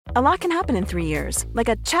A lot can happen in 3 years, like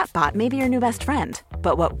a chatbot may be your new best friend.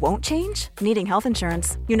 But what won't change? Needing health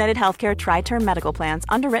insurance. United Healthcare Tri-Term Medical Plans,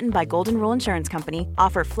 underwritten by Golden Rule Insurance Company,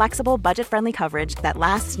 offer flexible, budget-friendly coverage that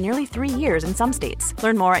lasts nearly 3 years in some states.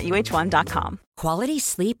 Learn more at uh1.com. Quality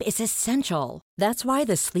sleep is essential. That's why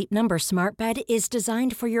the Sleep Number Smart Bed is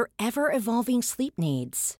designed for your ever-evolving sleep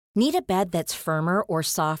needs. Need a bed that's firmer or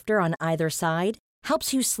softer on either side?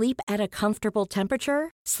 Helps you sleep at a comfortable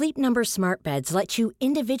temperature? Sleep Number Smart Beds let you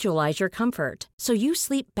individualize your comfort, so you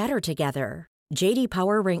sleep better together. J.D.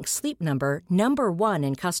 Power ranks Sleep Number number 1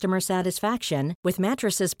 in customer satisfaction with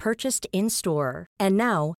mattresses purchased in-store. And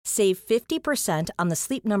now, save 50% on the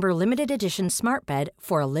Sleep Number Limited Edition Smart Bed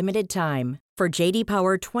for a limited time. For J.D.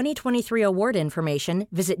 Power 2023 award information,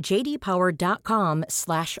 visit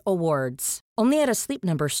jdpower.com/awards. Only at a Sleep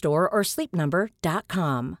Number store or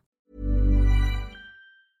sleepnumber.com.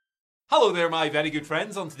 Hello there, my very good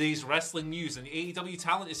friends. On today's wrestling news, an AEW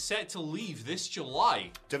talent is set to leave this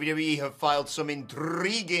July. WWE have filed some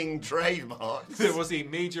intriguing trademarks. There was a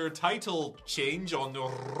major title change on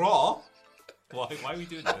Raw. Why are we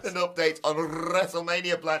doing this? An update on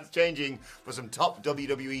WrestleMania plans changing for some top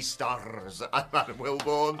WWE stars. I'm Adam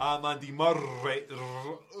Wilborn. I'm Andy Murray.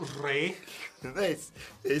 This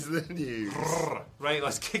is the news. Right,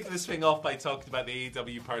 let's kick this thing off by talking about the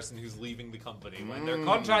AEW person who's leaving the company. When their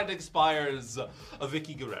contract expires,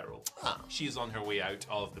 Vicky Guerrero. She is on her way out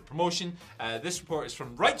of the promotion. This report is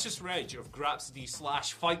from Righteous Reg of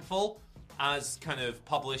Grapsody/Fightful. As kind of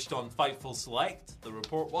published on Fightful Select, the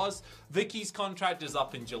report was, Vicky's contract is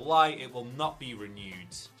up in July. It will not be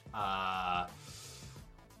renewed.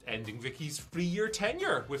 Ending Vicky's 3-year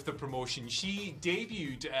tenure with the promotion. She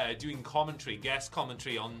debuted doing commentary, guest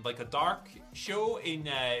commentary on like a dark show in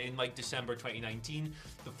like December 2019.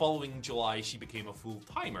 The following July, she became a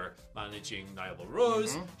full-timer managing Nyla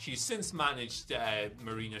Rose. She's since managed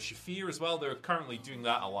Marina Shafir as well. They're currently doing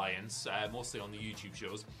that alliance, mostly on the YouTube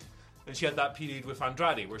shows. And she had that period with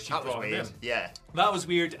Andrade where she brought him in. Yeah. That was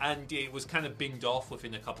weird, and it was kind of binged off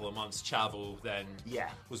within a couple of months. Chavo then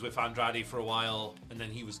was with Andrade for a while, and then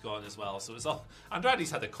he was gone as well. So it's all Andrade's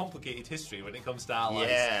had a complicated history when it comes to allies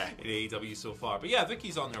in AEW so far. But yeah,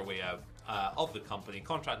 Vicky's on her way out of the company.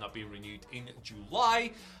 Contract not being renewed in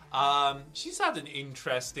July. She's had an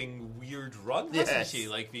interesting, weird run, hasn't she?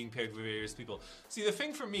 Like being paired with various people. See, the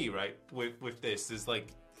thing for me, right, with this is like,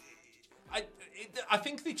 I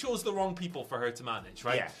think they chose the wrong people for her to manage,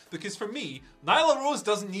 right? Yeah. Because for me, Nyla Rose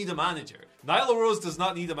doesn't need a manager. Nyla Rose does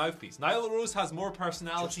not need a mouthpiece. Nyla Rose has more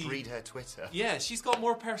personality. Just read her Twitter. Yeah, she's got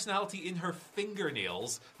more personality in her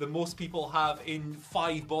fingernails than most people have in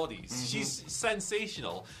 5 bodies. She's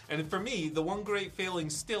sensational. And for me, the one great failing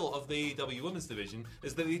still of the AEW Women's Division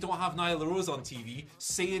is that they don't have Nyla Rose on TV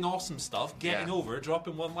saying awesome stuff, getting over,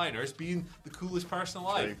 dropping one-liners, being the coolest person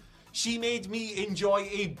alive. True. She made me enjoy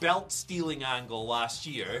a belt-stealing angle last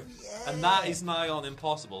year, and that is nigh on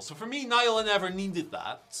impossible. So for me, Nyla never needed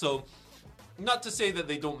that. So, not to say that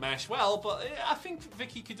they don't mesh well, but I think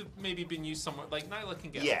Vicky could have maybe been used somewhere. Like, Nyla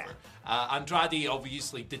can get over. Andrade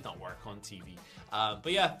obviously did not work on TV.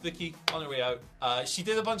 But yeah, Vicky, on her way out. She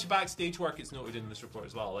did a bunch of backstage work, it's noted in this report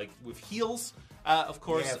as well, like with Heels, of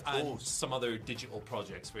course, and some other digital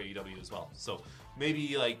projects for AEW as well. So,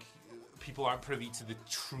 maybe, like, people aren't privy to the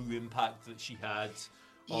true impact that she had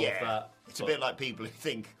of that. It's a bit like people who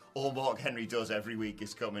think all Mark Henry does every week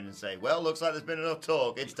is come in and say, well, looks like there's been enough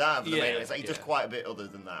talk, it's time for the main. It's like he does quite a bit other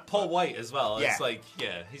than that. Paul White as well. It's like,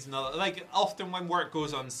 he's not, like, often when work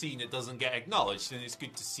goes unseen, it doesn't get acknowledged, and it's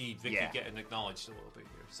good to see Vicky getting acknowledged a little bit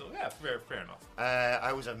here. So, yeah, fair enough.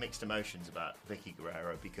 I always have mixed emotions about Vicky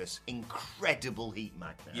Guerrero because incredible heat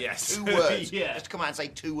magnet. Yes. 2 words. Just come out and say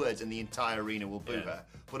 2 words and the entire arena will boo her.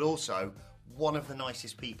 But also, one of the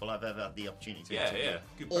nicest people I've ever had the opportunity to interview.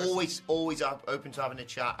 Good person. Always open to having a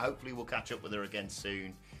chat. Hopefully we'll catch up with her again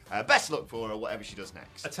soon. Best luck for her, whatever she does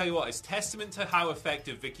next. I tell you what, it's testament to how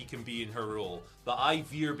effective Vicky can be in her role that I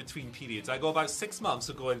veer between periods. I go about 6 months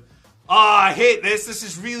of going, I hate this. This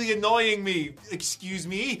is really annoying me. Excuse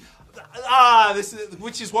me.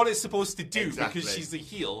 Which is what it's supposed to do because she's the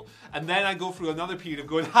heel. And then I go through another period of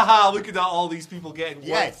going, look at all these people getting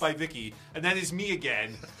worked by Vicky. And then it's me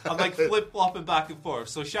again. I'm like flip-flopping back and forth.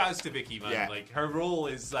 So shout outs to Vicky, man. Yeah. Like, her role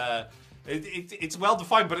is, it's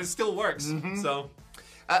well-defined, but it still works. So...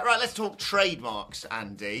 right, let's talk trademarks,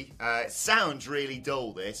 Andy. It sounds really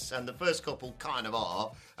dull, this, and the first couple kind of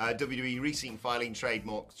are. WWE recently filing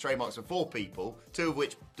trademarks for 4 people, 2 of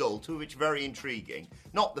which dull, 2 of which very intriguing.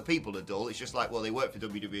 Not the people are dull, it's just like, well, they work for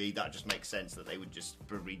WWE, that just makes sense that they would just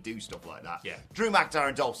probably do stuff like that. Yeah. Drew McIntyre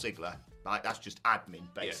and Dolph Ziggler, like, that's just admin,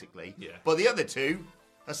 basically. Yeah. But the other 2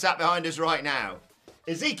 are sat behind us right now.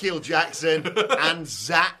 Ezekiel Jackson and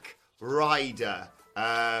Zack Ryder.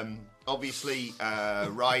 Obviously,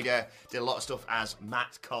 Ryder did a lot of stuff as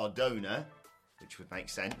Matt Cardona, which would make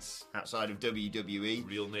sense outside of WWE.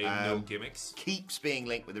 Real name, no gimmicks. Keeps being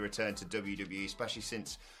linked with the return to WWE, especially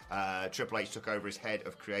since Triple H took over as head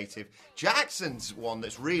of creative. Jackson's one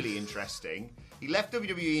that's really interesting. He left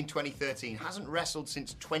WWE in 2013, hasn't wrestled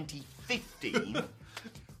since 2015,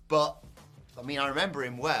 but I mean, I remember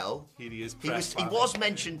him well. He was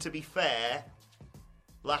mentioned, to be fair,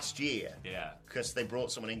 last year. Yeah. Because they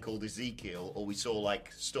brought someone in called Ezekiel, or we saw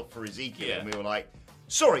like stuff for Ezekiel, Yeah. and we were like,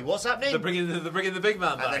 sorry, what's happening? They're bringing the big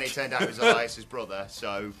man back. And then it turned out it was Elias's brother,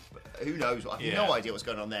 so who knows? I have no idea what's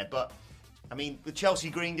going on there. But, I mean, with Chelsea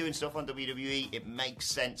Green doing stuff on WWE, it makes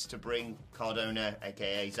sense to bring Cardona,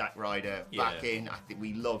 a.k.a. Zack Ryder, back in. I think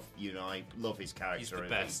we love, love his character. He's the and what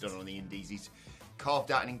best. he's done on the Indies. He's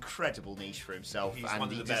carved out an incredible niche for himself, He's and one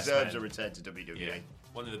of he the best deserves men. a return to WWE. Yeah.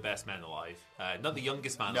 One of the best men alive. Not the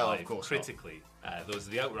youngest man No, alive, of course critically. Those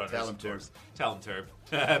are the Outrunners, Tell him, of course. Tell him,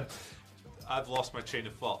 Turb. I've lost my train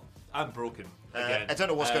of thought. I'm broken again. I don't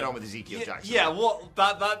know what's going on with Ezekiel Jackson. Yeah, well,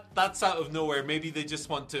 that's out of nowhere. Maybe they just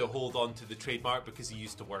want to hold on to the trademark because he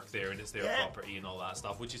used to work there and it's their property and all that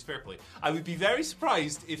stuff, which is fair play. I would be very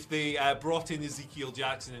surprised if they brought in Ezekiel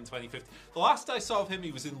Jackson in 2015. The last I saw of him,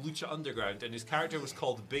 he was in Lucha Underground and his character was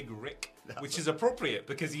called Big Rick, which is appropriate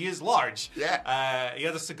because he is large. Yeah. He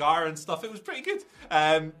had a cigar and stuff. It was pretty good.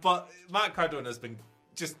 But Matt Cardona has been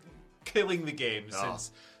just killing the game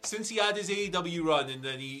since he had his AEW run, and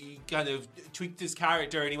then he kind of tweaked his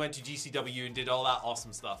character and he went to GCW and did all that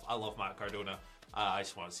awesome stuff. I love Matt Cardona. I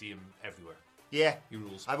just want to see him everywhere. Yeah, he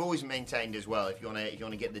rules. I've always maintained as well, if you want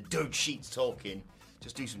to get the dirt sheets talking,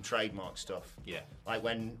 just do some trademark stuff. Yeah. Like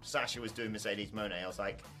when Sasha was doing Mercedes Moné, I was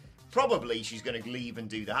like, probably she's going to leave and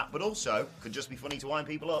do that, but also could just be funny to wind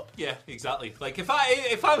people up. Yeah, exactly. Like if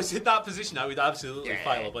I was in that position, I would absolutely Yeah.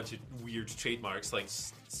 file a bunch of weird trademarks like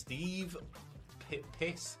Steve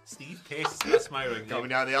Piss. Steve Piss. That's my ring. Coming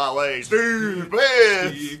down the aisle, Steve Bliss!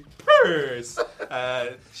 Steve Piss.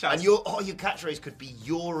 And your catchphrase could be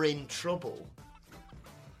 "You're in trouble."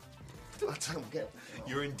 I don't get.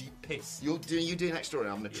 You're in deep piss. You do next story.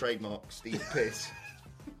 I'm going to trademark Steve Piss.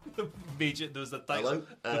 Major. There's the title.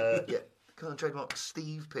 Hello. Yeah. Can I trademark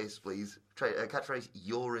Steve Piss, please? Catchphrase: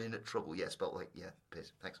 "You're in trouble." Yeah, spelled like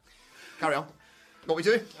piss. Thanks. Carry on. What we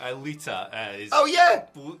doing? Lita is. Oh yeah.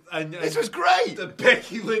 And This was great. The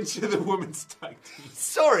Becky Lynch of the women's tag team.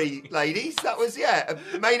 Sorry, ladies. That was a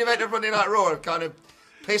main event of Monday Night Raw. I've kind of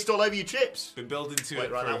pissed all over your chips. Been building to it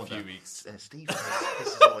for a few weeks. Steve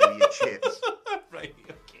pisses all over your chips. Right.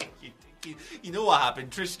 Okay. You know what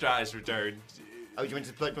happened? Trish Stratus returned. Oh, do you want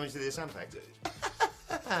to do the sound effect?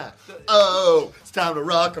 Oh, it's time to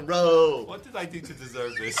rock and roll. What did I do to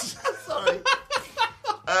deserve this? Sorry.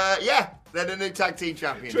 They're the new tag team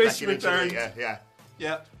champions. Trish returned. Yeah.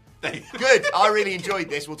 Yep. Good. I really enjoyed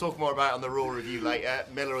this. We'll talk more about it on the Raw review later.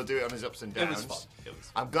 Miller will do it on his ups and downs. It was fun.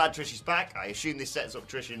 I'm glad Trish is back. I assume this sets up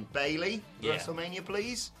Trish and Bayley. Yeah. WrestleMania,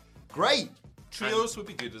 please. Great. Trios would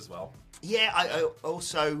be good as well. Yeah. I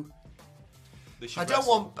also. I don't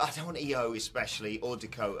want EO especially or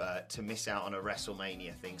Dakota to miss out on a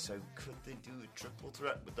WrestleMania thing. So could they do a triple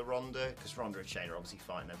threat with the Ronda? Because Ronda and Shayna are obviously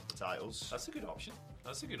fighting over the titles. That's a good option.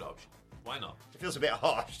 Why not? It feels a bit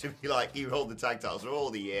harsh to be like, you hold the tag titles for all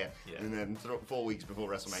the year, Yeah. and then 4 weeks before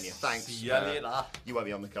WrestleMania. Thanks. See ya later. You won't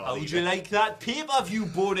be on the card. How would either. you like that pay-per-view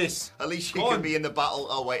bonus? At least you Go can on. be in the battle.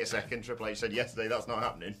 Oh, wait a second. Triple H said yesterday that's not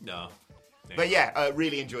happening. No. But yeah,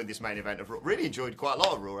 really enjoyed this main event of Raw. Really enjoyed quite a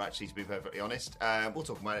lot of Raw, actually, to be perfectly honest. We'll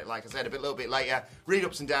talk about it, like I said, a little bit later. Read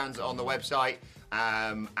ups and downs on the website,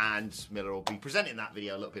 and Miller will be presenting that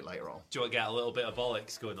video a little bit later on. Do you want to get a little bit of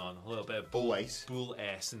bollocks going on? A little bit of Always. bull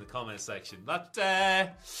S in the comment section.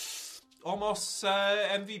 That almost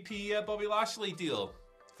MVP Bobby Lashley deal.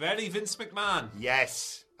 Very Vince McMahon.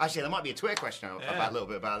 Yes. Actually, there might be a Twitter question about a little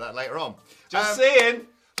bit about that later on. Just saying.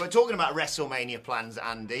 But talking about WrestleMania plans,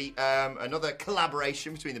 Andy, another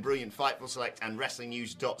collaboration between the brilliant Fightful Select and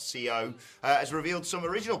WrestlingNews.co has revealed some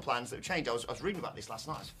original plans that have changed. I was reading about this last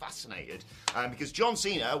night. I was fascinated because John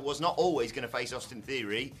Cena was not always going to face Austin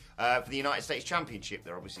Theory for the United States Championship.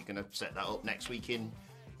 They're obviously going to set that up next week in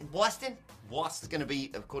Boston. It's going to be,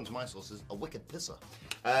 according to my sources, a wicked pisser.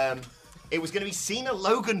 It was going to be Cena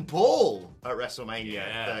Logan Paul at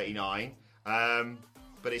WrestleMania 39.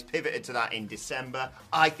 But it's pivoted to that in December.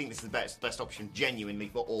 I think this is the best option, genuinely,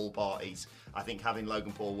 for all parties. I think having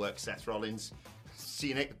Logan Paul work Seth Rollins, see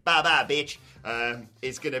you Nick, bye-bye, bitch,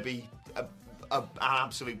 is going to be an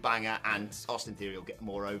absolute banger, and Austin Theory will get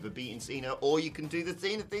more over beating Cena, or you can do the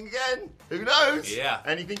Cena thing again. Who knows? Yeah.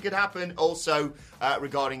 Anything could happen. Also,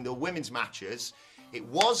 regarding the women's matches, it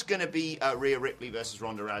was going to be Rhea Ripley versus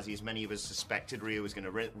Ronda Rousey, as many of us suspected. Rhea was going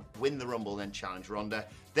to win the Rumble, then challenge Ronda.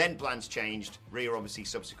 Then plans changed. Rhea obviously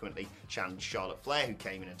subsequently challenged Charlotte Flair, who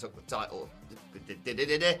came in and took the title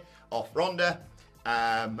off Ronda.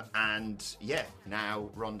 And yeah, now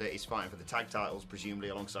Ronda is fighting for the tag titles, presumably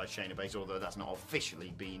alongside Shayna Baszler, although that's not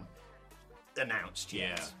officially been announced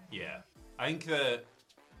yet. Yeah. I think that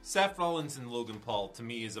Seth Rollins and Logan Paul, to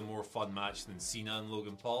me, is a more fun match than Cena and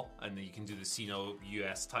Logan Paul. And then you can do the Cena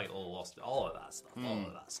US title, lost, all of that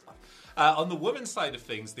stuff. On the women's side of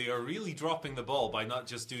things, they are really dropping the ball by not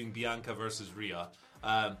just doing Bianca versus Rhea.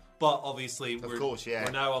 But obviously, we're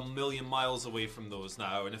now a million miles away from those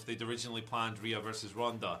now. And if they'd originally planned Rhea versus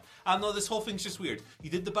Ronda, I know this whole thing's just weird.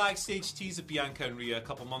 You did the backstage tease of Bianca and Rhea a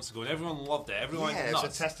couple months ago, and everyone loved it. Everyone went nuts.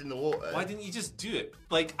 It's a test in the water. Why didn't you just do it?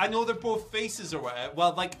 Like, I know they're both faces or whatever.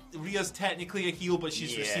 Well, like, Rhea's technically a heel, but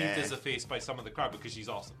she's received as a face by some of the crowd because she's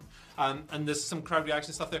awesome. And there's some crowd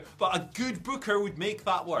reaction stuff there. But a good booker would make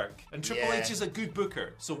that work. And Triple H is a good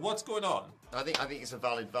booker. So what's going on? I think it's a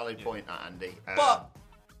valid point, Andy. But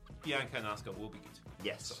Bianca and Asuka will be good.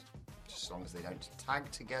 Yes. So, just as long as they don't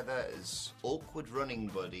tag together as awkward running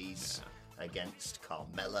buddies against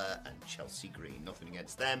Carmella and Chelsea Green. Nothing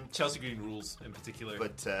against them. Chelsea Green rules in particular.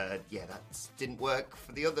 But that didn't work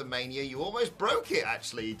for the other Mania. You almost broke it,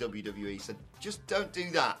 actually, WWE. So just don't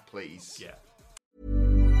do that, please. Yeah.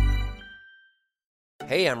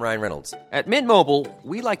 Hey, I'm Ryan Reynolds. At Mint Mobile,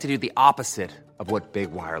 we like to do the opposite of what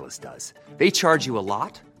Big Wireless does. They charge you a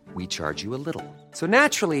lot. We charge you a little. So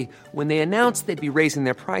naturally, when they announced they'd be raising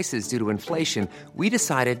their prices due to inflation, we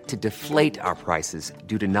decided to deflate our prices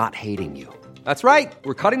due to not hating you. That's right.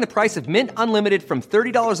 We're cutting the price of Mint Unlimited from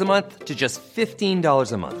 $30 a month to just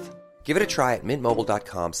 $15 a month. Give it a try at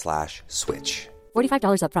mintmobile.com/switch.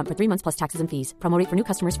 $45 up front for 3 months plus taxes and fees. Promo rate for new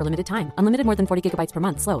customers for limited time. Unlimited more than 40 gigabytes per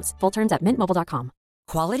month. Slows full terms at mintmobile.com.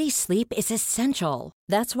 Quality sleep is essential.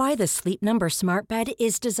 That's why the Sleep Number Smart Bed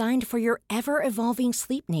is designed for your ever-evolving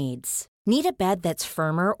sleep needs. Need a bed that's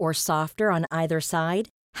firmer or softer on either side?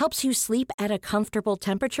 Helps you sleep at a comfortable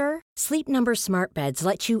temperature? Sleep Number Smart Beds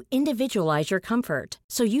let you individualize your comfort,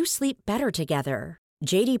 so you sleep better together.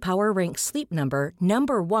 J.D. Power ranks Sleep Number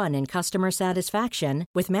number 1 in customer satisfaction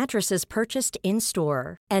with mattresses purchased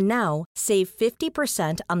in-store. And now, save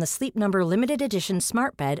 50% on the Sleep Number Limited Edition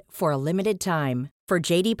Smart Bed for a limited time. For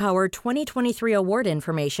J.D. Power 2023 award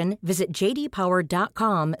information, visit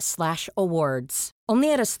jdpower.com/awards.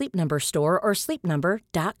 Only at a Sleep Number store or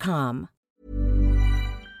sleepnumber.com.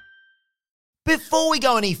 Before we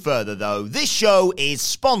go any further, though, this show is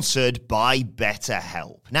sponsored by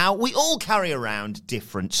BetterHelp. Now, we all carry around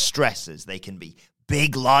different stressors. They can be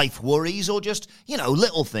big life worries or just,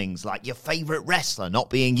 little things like your favorite wrestler not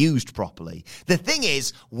being used properly. The thing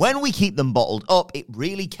is, when we keep them bottled up, it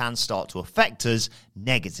really can start to affect us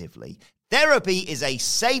negatively. Therapy is a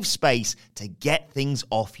safe space to get things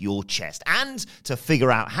off your chest and to figure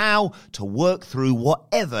out how to work through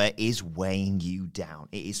whatever is weighing you down.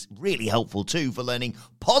 It is really helpful too for learning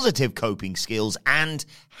positive coping skills and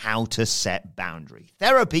how to set boundaries.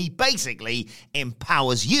 Therapy basically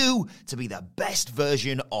empowers you to be the best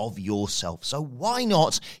version of yourself. So why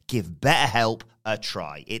not give BetterHelp a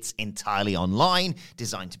try? It's entirely online,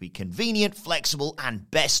 designed to be convenient, flexible, and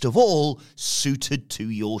best of all, suited to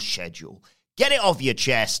your schedule. Get it off your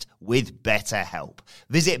chest with BetterHelp.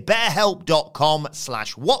 Visit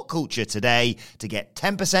betterhelp.com/whatculture today to get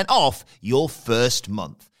 10% off your first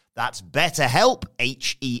month. That's BetterHelp,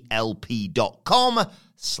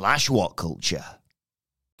 HELP.com/whatculture.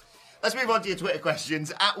 Let's move on to your Twitter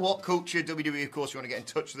questions. At WhatCulture WWE, of course, you want to get in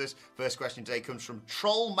touch with us. First question today comes from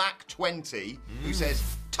TrollMac20, who says,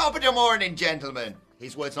 "Top of the morning, gentlemen."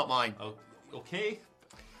 His words, not mine. Oh, okay.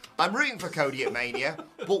 "I'm rooting for Cody at Mania,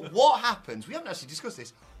 but what happens?" We haven't actually discussed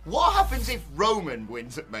this. What happens if Roman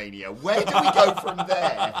wins at Mania? Where do we go from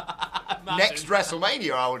there? Next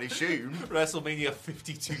WrestleMania, I would assume. WrestleMania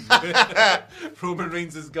 52. Roman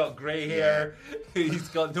Reigns has got grey hair. He's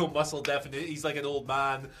got no muscle definition. He's like an old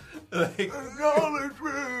man.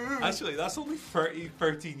 Actually, that's only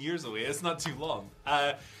 13 years away. It's not too long.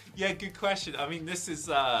 Yeah, good question. I mean, this is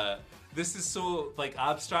so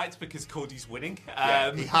abstract because Cody's winning.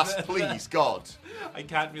 He has, please, God. I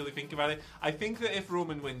can't really think about it. I think that if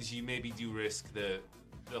Roman wins, you maybe do risk the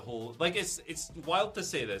whole. It's wild to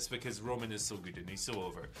say this because Roman is so good and he's so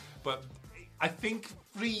over. But I think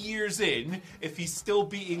 3 years in, if he's still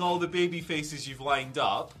beating all the baby faces you've lined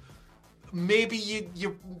up, maybe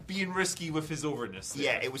you're being risky with his overness there.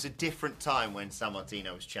 Yeah, it was a different time when San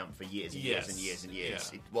Martino was champ for years and years and years and years.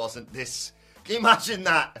 Yeah. It wasn't this. Can you imagine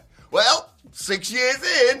that? Well, 6 years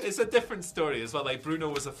in. It's a different story as well. Like, Bruno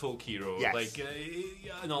was a folk hero, Yes.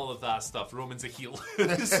 and all of that stuff. Roman's a heel.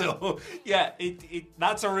 So, yeah,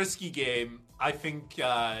 that's a risky game. I think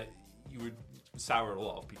you would sour a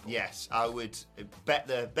lot of people. Yes, I would bet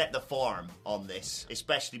the farm on this,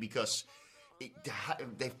 especially because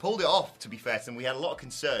they've pulled it off, to be fair to them. We had a lot of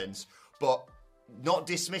concerns, but not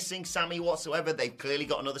dismissing Sammy whatsoever. They've clearly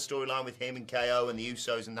got another storyline with him and KO and the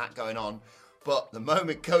Usos and that going on. But the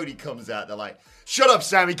moment Cody comes out, they're like, shut up,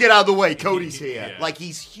 Sammy, get out of the way, Cody's here. Yeah. Like,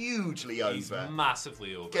 he's hugely over. He's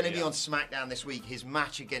massively over. Going to be on SmackDown this week. His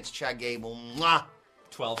match against Chad Gable, mwah.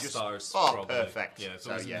 12 stars. Oh, probably. perfect. Yeah, if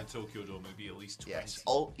it was in the Tokyo Dome, it'd be at least 20. Yes.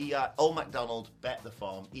 Old McDonald, bet the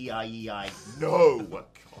farm, EIEI, no. Oh,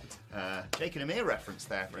 God. Jake and Amir reference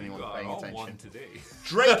there for anyone Got paying all attention. one today.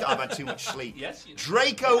 Drake, I've had too much sleep. Yes, you know.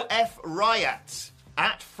 Draco F. Riot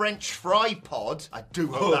at French Fry Pod. I do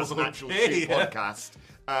hope that's an actual Okay. shit podcast.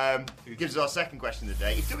 Gives us our second question of the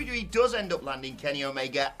day. If WWE does end up landing Kenny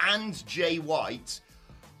Omega and Jay White,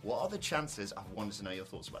 what are the chances? I've wanted to know your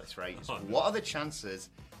thoughts about this for ages. What are the chances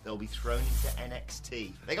they'll be thrown into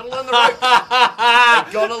NXT? They got to learn the ropes.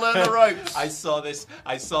 They got to learn the ropes. I saw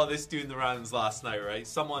this doing the rounds last night, right?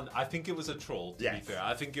 Someone, I think it was a troll, to be fair.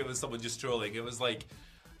 I think it was someone just trolling. It was like,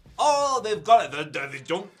 oh, they've got it. They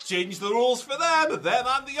don't change the rules for them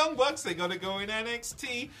and the Young Bucks. They got to go in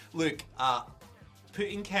NXT. Look,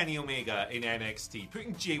 putting Kenny Omega in NXT,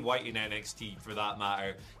 putting Jay White in NXT for that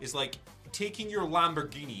matter, is like taking your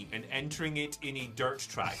Lamborghini and entering it in a dirt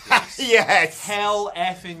track race. Yes. Hell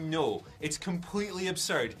effing no. It's completely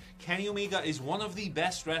absurd. Kenny Omega is one of the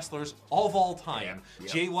best wrestlers of all time. Yep.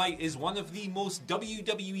 Jay White is one of the most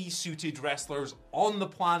WWE-suited wrestlers on the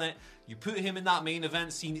planet. You put him in that main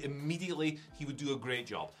event scene immediately, he would do a great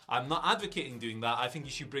job. I'm not advocating doing that. I think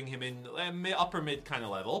you should bring him in upper mid kind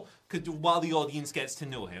of level while the audience gets to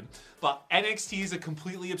know him. But NXT is a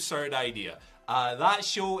completely absurd idea. That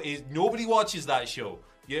show is... Nobody watches that show.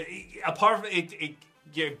 Apart from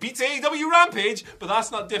it beats AEW Rampage, but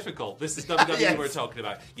that's not difficult. This is WWE Yes. we're talking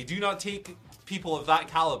about. You do not take people of that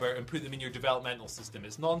caliber and put them in your developmental system.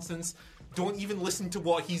 It's nonsense. Don't even listen to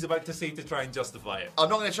what he's about to say to try and justify it. I'm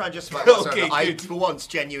not going to try and justify it whatsoever. Okay, I, good. for once,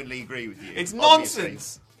 genuinely agree with you. It's obviously.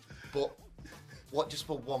 nonsense. But what, just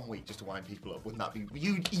for 1 week, just to wind people up, wouldn't that be...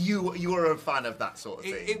 You are a fan of that sort of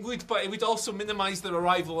thing. It would, but it would also minimise their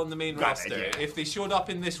arrival on the main Granted, roster. yeah. If they showed up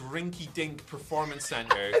in this rinky-dink performance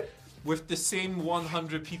centre with the same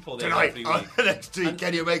 100 people there Tonight every on week. NXT,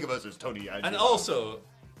 Kenny Omega versus Tony Andrews. And also,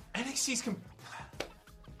 NXT's...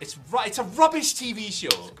 It's a rubbish TV show.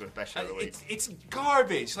 It's good best show of the week. It's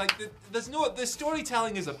garbage. Like the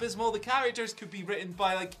storytelling is abysmal. The characters could be written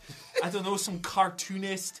by like I don't know, some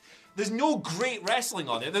cartoonist. There's no great wrestling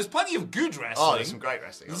on it. There's plenty of good wrestling. Oh, there's some great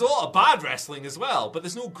wrestling. There's a lot of bad wrestling as well, but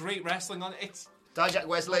there's no great wrestling on it. It's Dijak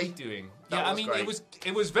Wesley. doing. That Yeah, I was mean great.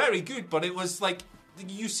 it was very good, but it was like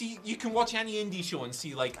you can watch any indie show and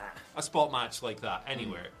see like a spot match like that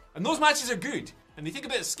anywhere. And those matches are good and they take a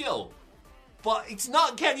bit of skill. But it's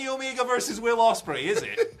not Kenny Omega versus Will Ospreay, is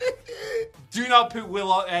it? Do not put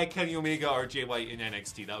Kenny Omega or Jay White in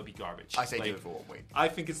NXT. That would be garbage. I say do it for 1 week. I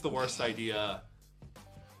think it's the worst idea.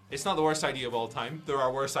 It's not the worst idea of all time. There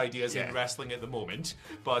are worse ideas in wrestling at the moment,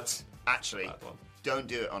 but Actually, bad one. don't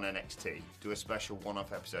do it on NXT. Do a special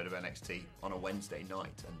one-off episode of NXT on a Wednesday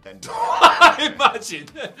night, and then... Imagine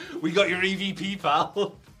we got your EVP,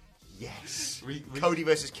 pal. Yes. Cody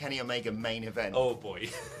versus Kenny Omega main event. Oh boy.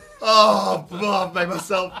 Oh, I've made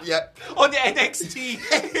myself... Yeah. On the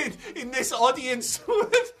NXT in this audience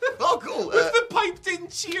with Oh, cool. the piped in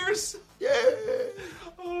cheers. Yeah.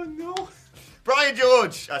 Oh no. Brian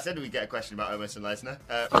George. I said we'd get a question about Omos and Lesnar.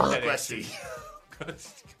 Question.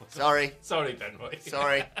 Sorry. Sorry, Ben Roy.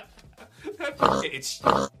 Sorry. It's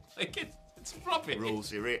rubbish.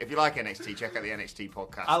 Rules. If you like NXT, check out the NXT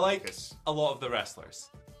podcast. I like because- a lot of the wrestlers.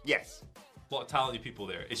 Yes. A lot of talented people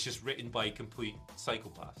there. It's just written by complete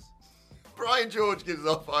psychopaths. Brian George gives us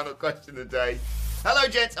our final question of the day. Hello,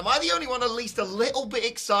 gents. Am I the only one at least a little bit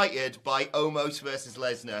excited by Omos versus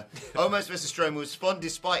Lesnar? Omos versus Strowman was fun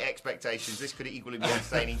despite expectations. This could equally be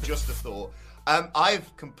entertaining. Just a thought.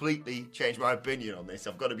 I've completely changed my opinion on this.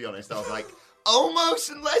 I've got to be honest. I was like,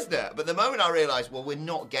 Omos and Lesnar. But the moment I realised, well, we're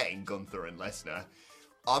not getting Gunther and Lesnar.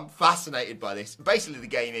 I'm fascinated by this. Basically, the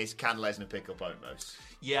game is, can Lesnar pick up Omos?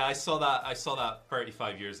 Yeah, I saw that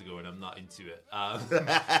 35 years ago, and I'm not into it.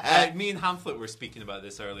 Me and Hamflet were speaking about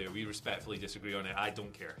this earlier. We respectfully disagree on it. I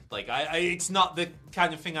don't care. Like, it's not the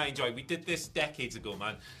kind of thing I enjoy. We did this decades ago,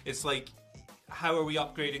 man. It's like, how are we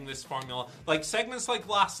upgrading this formula? Like, segments like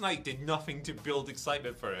last night did nothing to build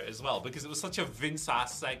excitement for it as well, because it was such a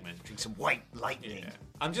Vince-ass segment. Drink some white lightning. Yeah.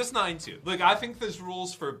 I'm just not into it. Look, I think there's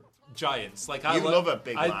rules for giants. Like, You love a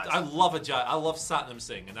big lad. I love a giant. I love Satnam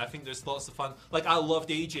Singh, and I think there's lots of fun. Like, I loved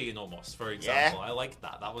AJ in Omos, for example. Yeah. I liked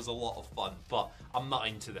that. That was a lot of fun. But I'm not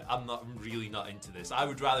into that. I'm really not into this. I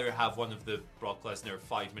would rather have one of the Brock Lesnar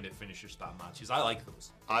 5-minute finisher spam matches. I like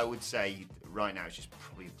those. I would say right now it's just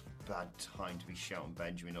probably a bad time to be Shelton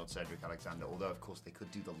Benjamin or Cedric Alexander. Although, of course, they could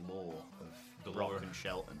do the law of The Brock law. and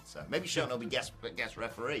Shelton. So maybe Shelton will be guest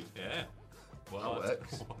referee. Yeah. That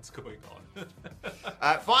works. What's going on?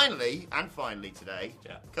 Finally today,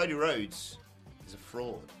 Yeah. Cody Rhodes is a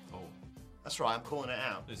fraud. Oh, That's right, I'm calling it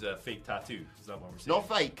out. there's a fake tattoo. Is that what we're saying? Not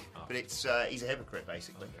fake, Oh. but it's he's a hypocrite,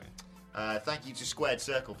 basically. Okay. Thank you to Squared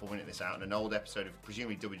Circle for winning this out in an old episode of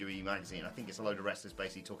presumably WWE Magazine. I think it's a load of wrestlers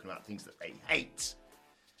basically talking about things that they hate.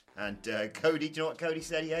 And Cody, do you know what Cody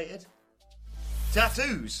said he hated?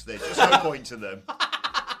 Tattoos. There's just no point to them.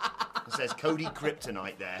 It says Cody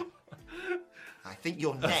Kryptonite there. I think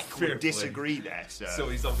your neck Fair would disagree there, sir. So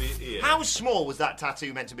he's on yeah. How small was that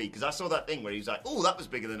tattoo meant to be? Because I saw that thing where he was like, oh, that was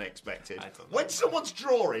bigger than expected. I don't know. When someone's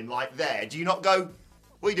drawing like there, do you not go,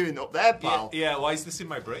 what are you doing up there, pal? Yeah, why is this in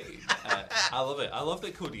my brain? I love it. I love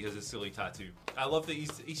that Cody has a silly tattoo. I love that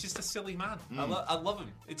he's just a silly man. I love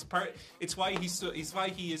him. It's why he's why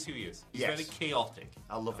he is who he is. He's Yes. very chaotic.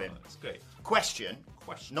 I love him. It's great. Question.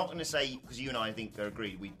 Not going to say, because you and I think they're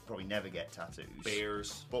agreed, we probably never get tattoos.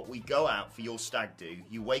 Bears, But we go out for your stag do.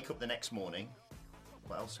 You wake up the next morning.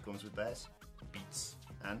 What else comes with bears? beats,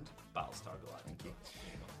 And? Battlestar Galactica.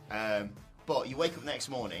 Thank you. But you wake up the next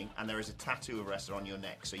morning and there is a tattoo of a wrestler on your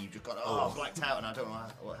neck. So you've just got, blacked out and I don't know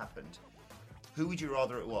what happened. Who would you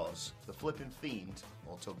rather it was? The flipping Fiend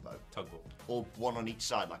or Tugboat? Tugboat. Or one on each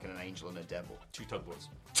side like an angel and a devil? 2 tugboats.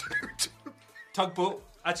 Tugboat.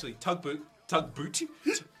 Actually, tugboat.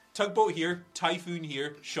 Tugboat here. Typhoon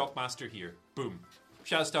here. Shockmaster here. Boom.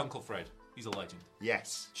 Shout out to Uncle Fred. He's a legend.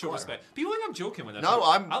 Yes. Show Quite respect. People think I'm joking when I No,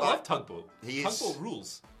 I I'm- love Tugboat. He is- Tugboat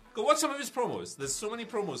rules. Go watch some of his promos. There's so many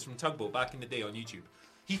promos from Tugboat back in the day on YouTube.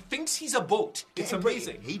 He thinks he's a boat. It's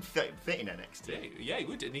amazing. He'd fit in NXT. Yeah, he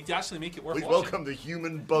would. And he'd actually make it worth Please watching. welcome the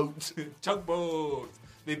human boat. Tugboat.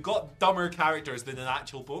 They've got dumber characters than an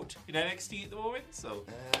actual boat in NXT at the moment. So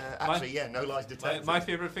Actually, no lies detected. my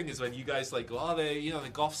favorite thing is when you guys like, oh, the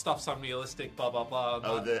goth stuff's unrealistic, blah blah blah.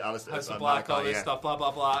 Oh, the Alistair House of Black, Black, all this yeah. stuff, blah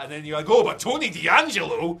blah blah, and then you're like, oh, but Tony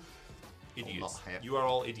D'Angelo, idiots. not him. You are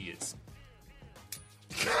all idiots.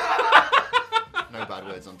 No bad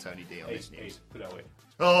words on Tony D on this Hey, news. put that away.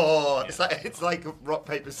 Oh, it's like rock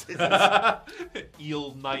paper scissors.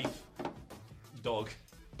 Eel knife dog.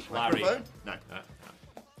 Larry. Microphone? No.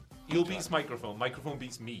 Eel beats microphone. Microphone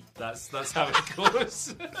beats me. That's how it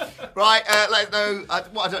goes. Right, let us know.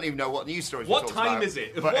 I don't even know what news stories. What we talked time about, is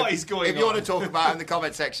it? but What is going If you on? want to talk about it in the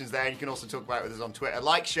comment sections there, you can also talk about it with us on Twitter.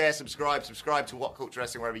 Like, share, subscribe to What Culture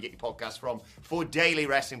Wrestling wherever you get your podcasts from. For daily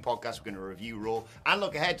wrestling podcasts, we're going to review Raw and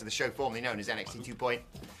look ahead to the show formerly known as NXT 2.0.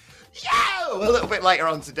 A little bit later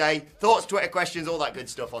on today. Thoughts, Twitter questions, all that good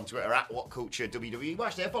stuff on Twitter at What Culture WWE.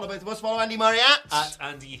 Watch there. Follow both of us. Follow Andy Murray At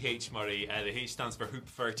Andy H. Murray. The H stands for Hoop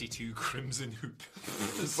 32 Crimson Hoop.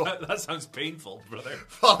 That sounds painful, brother.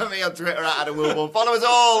 Follow me on Twitter at Adam Wilborn. Follow us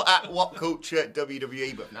all at What Culture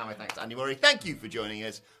WWE. But now my thanks to Andy Murray. Thank you for joining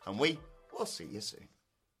us, and we will see you soon.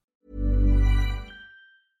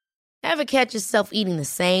 Ever catch yourself eating the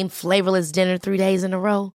same flavorless dinner 3 days in a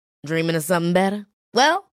row? Dreaming of something better?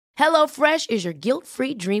 Well, HelloFresh is your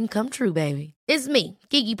guilt-free dream come true, baby. It's me,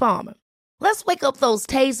 Keke Palmer. Let's wake up those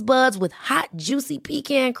taste buds with hot, juicy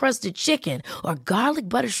pecan-crusted chicken or garlic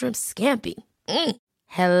butter shrimp scampi.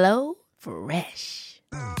 Hello Fresh.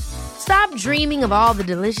 Stop dreaming of all the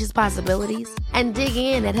delicious possibilities and dig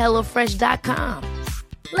in at HelloFresh.com.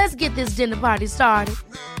 Let's get this dinner party started.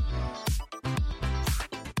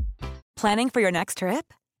 Planning for your next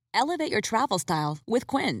trip? Elevate your travel style with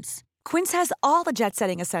Quince. Quince has all the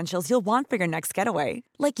jet-setting essentials you'll want for your next getaway,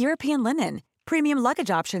 like European linen, premium luggage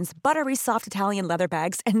options, buttery soft Italian leather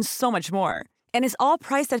bags, and so much more. And is all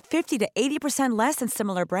priced at 50 to 80% less than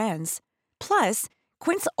similar brands. Plus,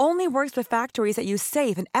 Quince only works with factories that use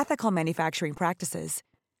safe and ethical manufacturing practices.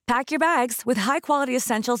 Pack your bags with high-quality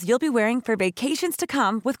essentials you'll be wearing for vacations to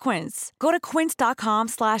come with Quince. Go to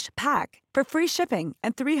quince.com/pack for free shipping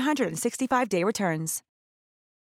and 365-day returns.